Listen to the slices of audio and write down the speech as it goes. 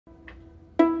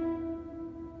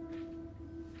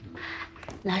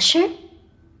老师，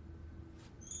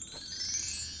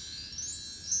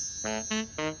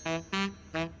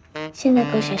现在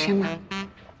够学生吗？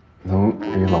能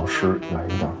离老师远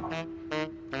一点吗？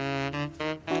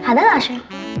好的，老师。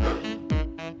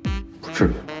不至于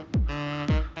吧？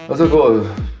那再给我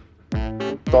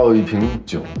倒一瓶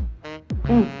酒。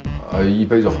一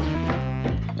杯就好，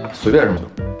随便什么酒。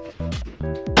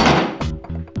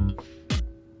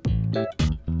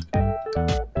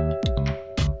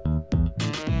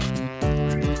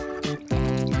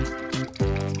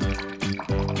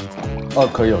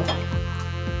可以了。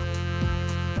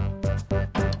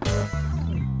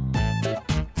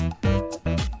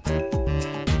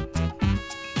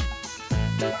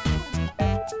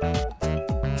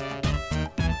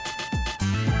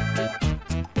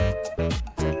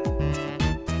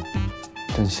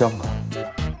真香啊！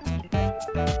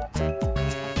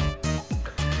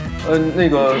那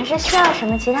个还是需要什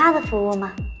么其他的服务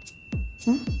吗？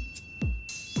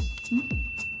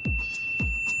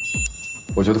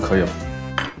我觉得可以了。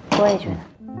我也觉得。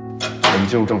我们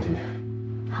进入正题。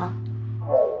好。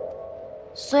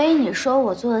所以你说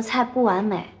我做的菜不完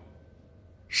美，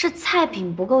是菜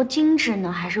品不够精致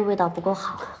呢，还是味道不够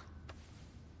好啊？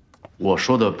我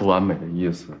说的不完美的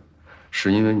意思，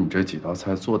是因为你这几道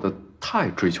菜做的太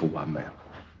追求完美了，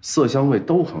色香味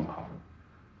都很好。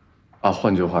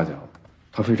换句话讲，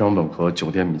它非常吻合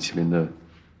酒店米其林的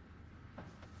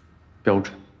标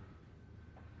准。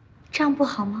这样不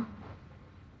好吗？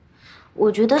我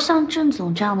觉得像郑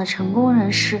总这样的成功人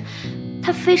士，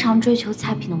他非常追求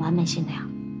菜品的完美性的呀。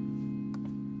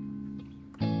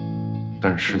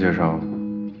但是世界上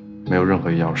没有任何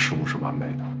一样事物是完美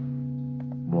的。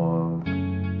我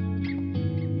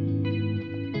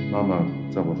妈妈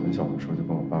在我很小的时候就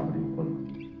跟我爸爸离婚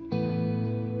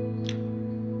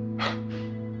了，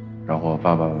然后我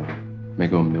爸爸没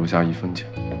给我们留下一分钱，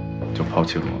就抛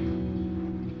弃了我们。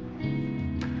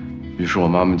于是我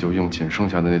妈妈就用仅剩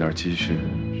下的那点积蓄，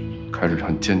开始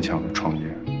很坚强的创业，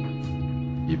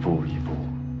一步一步，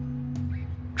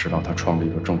直到她创立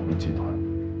了正红集团，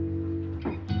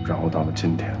然后到了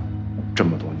今天，这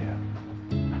么多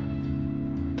年，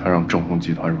她让正红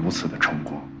集团如此的成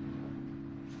功。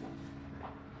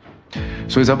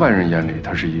所以在外人眼里，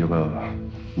她是一个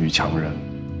女强人，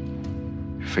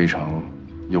非常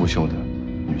优秀的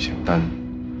女性，但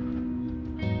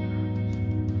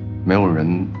没有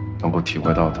人能够体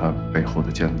会到她背后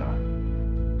的艰难，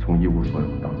从一无所有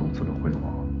到如此的辉煌，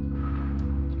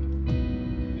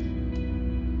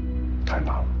太难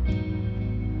了。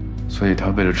所以她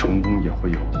为了成功，也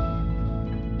会有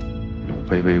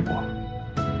卑微过，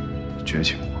绝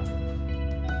情过。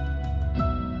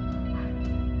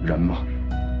人嘛，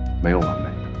没有完美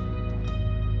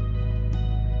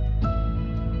的。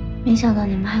没想到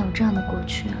你们还有这样的过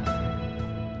去啊！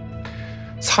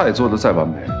菜做的再完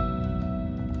美，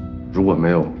如果没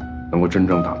有能够真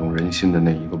正打动人心的那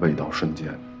一个味道瞬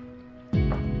间，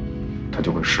它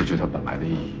就会失去它本来的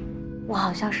意义。我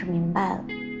好像是明白了。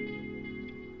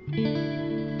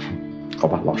好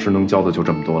吧，老师能教的就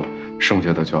这么多了，剩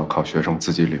下的就要靠学生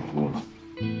自己领悟了。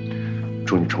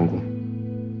祝你成功。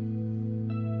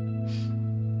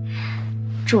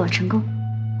祝我成功。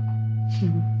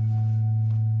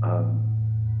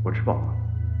我吃饱了，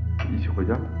一起回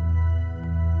家。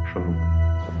顺路。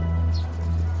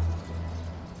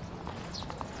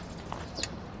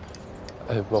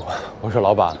不，我说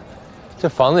老板，这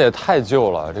房子也太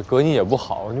旧了，这隔音也不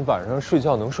好，你晚上睡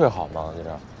觉能睡好吗？在这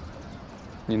儿，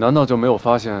你难道就没有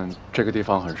发现这个地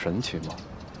方很神奇吗？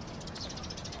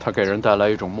它给人带来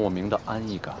一种莫名的安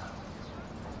逸感。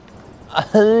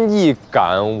安逸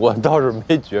感我倒是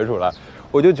没觉出来，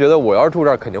我就觉得我要是住这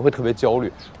儿肯定会特别焦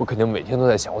虑，我肯定每天都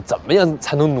在想我怎么样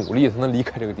才能努力才能离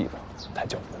开这个地方，太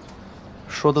焦虑了。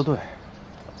说得对，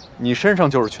你身上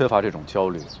就是缺乏这种焦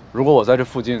虑。如果我在这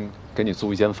附近给你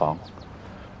租一间房，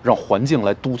让环境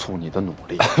来督促你的努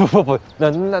力。不，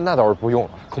那倒是不用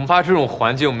了，恐怕这种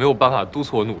环境没有办法督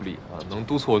促我努力啊，能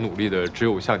督促我努力的只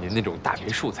有像您那种大别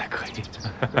墅才可以。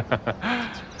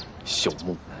朽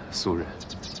木，俗人。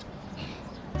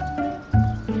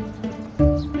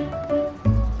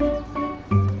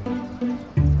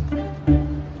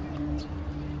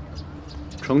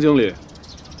程经理，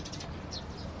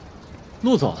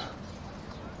陆总，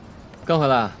刚回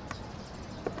来。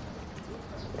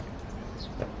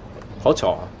好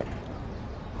巧啊，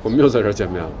我们又在这儿见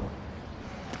面了。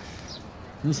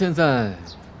您现在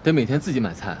得每天自己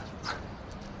买菜。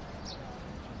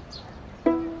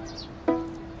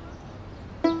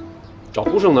找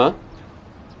顾胜男？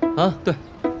啊，对，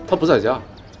他不在家。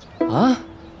啊？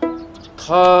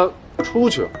他出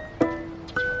去了。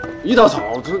一大早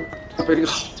他被这个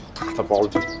他包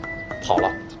就跑了，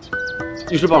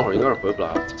一时半会儿应该是回不来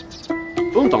了。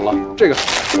不用等了，这个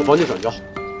我帮你转交。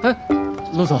哎，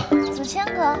陆总，子谦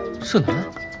哥，盛楠，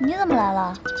你怎么来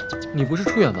了？你不是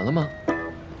出远门了吗？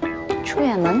出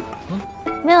远门？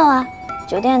没有啊，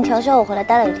酒店调休我回来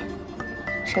待了一天。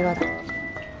谁说的？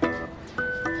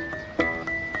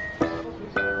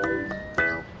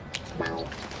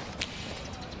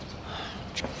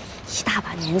一大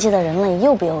把年纪的人了，你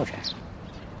幼不幼稚？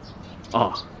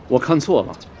啊，我看错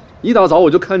了，一大早我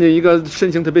就看见一个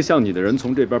身形特别像你的人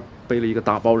从这边背了一个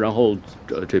大包，然后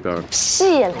这边。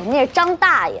屁嘞，那是张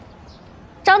大爷，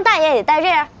张大爷也得带这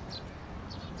样。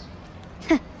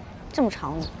哼，这么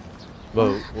吵你。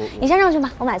你先上去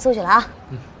吧，我买醋去了啊。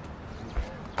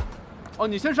哦，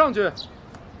你先上去，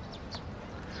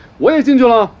我也进去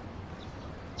了。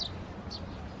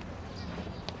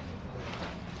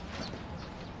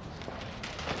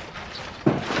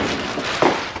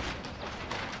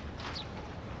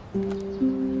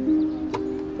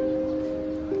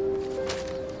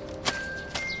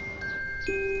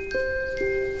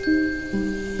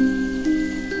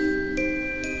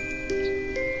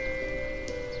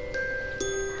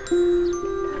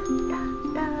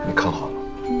你看好了。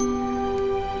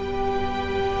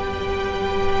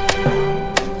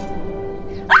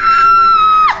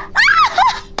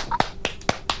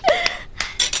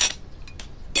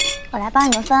我来帮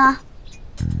你们分啊。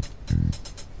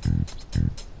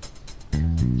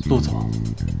陆总，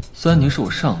虽然您是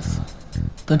我上司，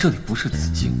但这里不是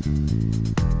紫禁。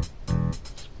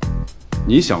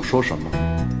你想说什么？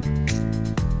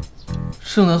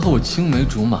盛楠和我青梅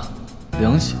竹马，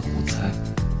两小无猜。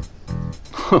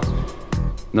哼，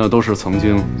那都是曾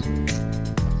经。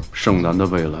盛楠的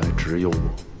未来只有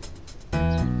我。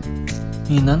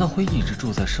你难道会一直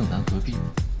住在盛楠隔壁？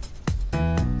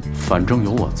反正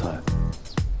有我在，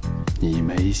你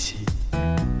没戏。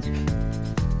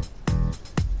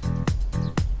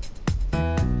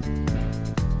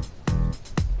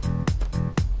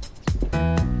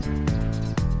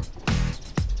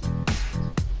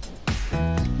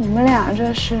你们俩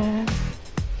这是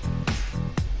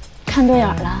看对眼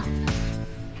了？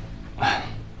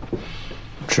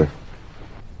是。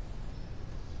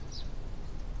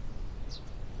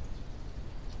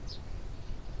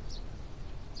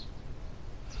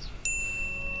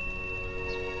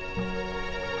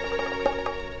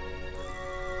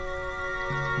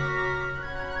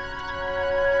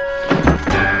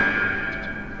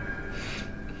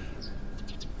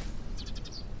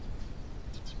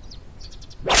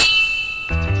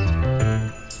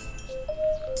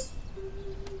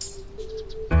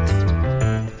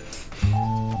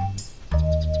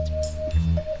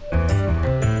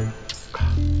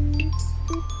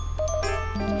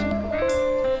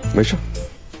没事，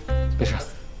没事。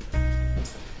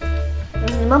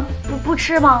你们不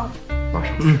吃吗？马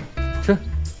上。吃。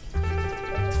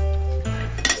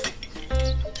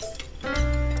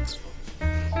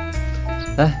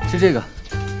来吃这个。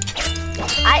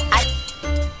哎，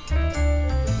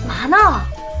嘛呢？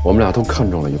我们俩都看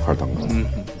中了一块蛋糕，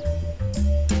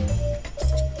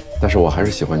但是我还是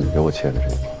喜欢你给我切的这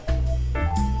一块。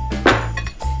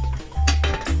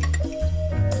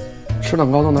吃蛋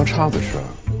糕都拿叉子吃，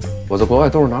我在国外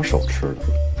都是拿手吃的。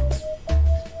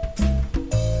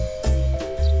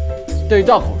得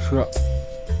大口吃，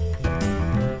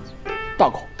大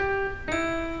口。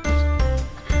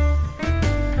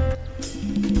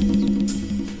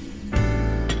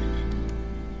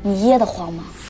你噎得慌吗？